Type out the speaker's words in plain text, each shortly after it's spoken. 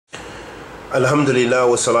Alhamdulillah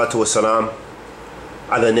wa salatu wa salam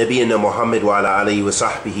ala nabiyyina Muhammad wa ala alihi wa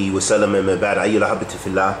sahbihi wa sallam amma ba'd. Ayyuhal habati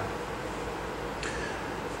fillah.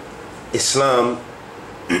 Islam,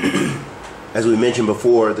 as we mentioned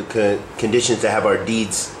before, the conditions to have our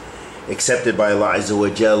deeds accepted by Allah Azza wa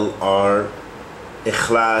Jal are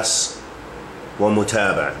ikhlas wa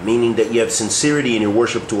mutaba', meaning that you have sincerity in your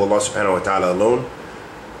worship to Allah subhanahu wa ta'ala alone,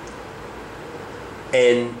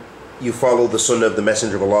 and you follow the sunnah of the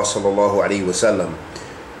Messenger of Allah sallallahu alaihi wasallam.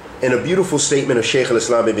 And a beautiful statement of Shaykh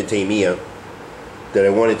Al-Islām ibn Taymeeyah that I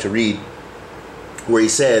wanted to read, where he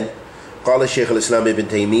said, قال الشيخ الإسلام ابن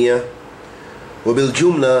تيمية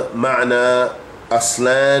وبالجملة معنى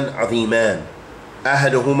أصلان عظيمان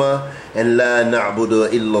أحدهما أن لا نعبد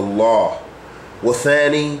إلا الله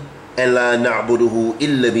والثاني أن لا نعبده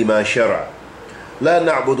إلا بما شرع لا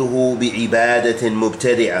نعبده بعبادة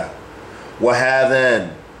مبتدعة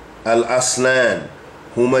وهذان الأصلان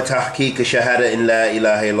هما تحقيق شهادة إن لا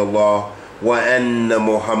إله إلا الله وأن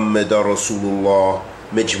محمد رسول الله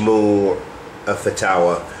مجموع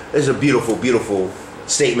الفتاوى. This is a beautiful, beautiful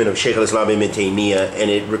statement of Shaykh Al-Islam ibn Taymeeyah,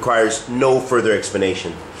 and it requires no further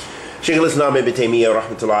explanation. Shaykh Al-Islam ibn Taymeeyah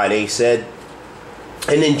rahmatullahi alayhi said,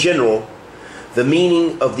 and in general, the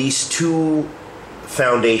meaning of these two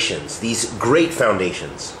foundations, these great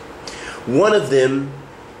foundations, one of them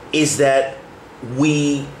is that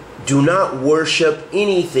we do not worship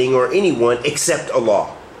anything or anyone except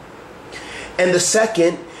Allah. And the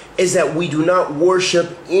second is that we do not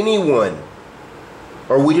worship anyone,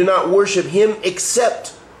 or we do not worship him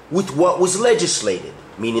except with what was legislated,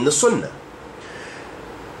 meaning the sunnah.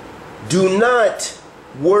 Do not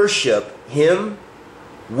worship him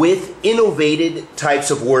with innovated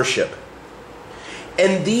types of worship.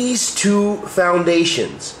 And these two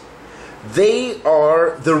foundations, they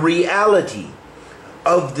are the reality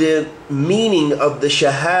of the meaning of the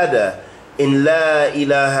shahada in La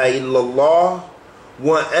ilaha illallah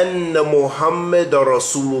wa anna Muhammad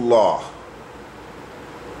Rasulullah.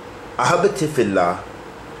 Ahabati fillah,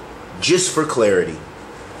 just for clarity,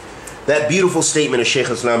 that beautiful statement of Shaykh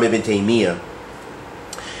Al-Islam ibn Taymeeyah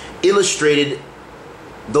illustrated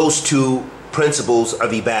those two principles of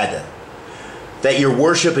ibadah, that your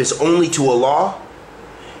worship is only to Allah,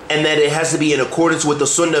 and that it has to be in accordance with the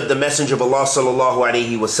sunnah of the Messenger of Allah sallallahu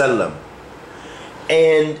alaihi wasallam.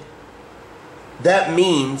 And that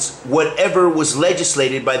means whatever was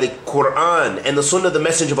legislated by the Quran and the sunnah of the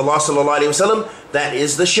Messenger of Allah sallallahu alaihi wasallam, that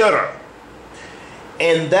is the shara.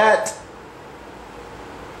 And that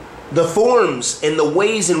the forms and the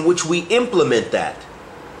ways in which we implement that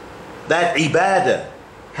ibadah,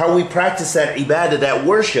 how we practice that ibadah, that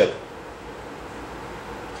worship,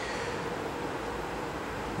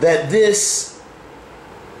 that this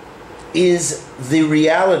is the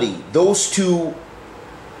reality. Those two,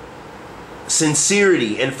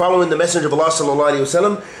 sincerity and following the Messenger of Allah sallallahu alaihi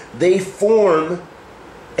wasallam, they form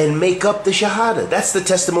and make up the shahada. That's the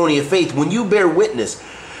testimony of faith. When you bear witness,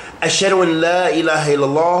 ashhadu an la ilaha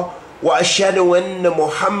illallah wa ashhadu anna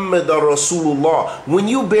Muhammadar Rasulullah, when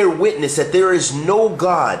you bear witness that there is no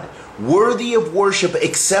God worthy of worship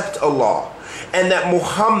except Allah, and that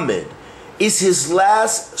Muhammad is his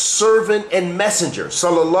last servant and messenger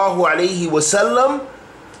sallallahu alaihi wasallam,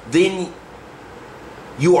 then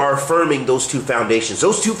you are affirming those two foundations.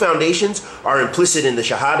 Those two foundations are implicit in the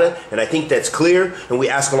shahada, and I think that's clear. And we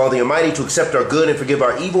ask Allah the Almighty to accept our good and forgive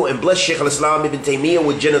our evil, and bless Shaykh Al-Islam ibn Taymeeyah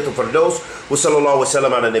with Jannatul Firdaus. Wa sallallahu wa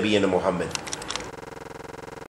sallam ala nabiyyina Muhammad.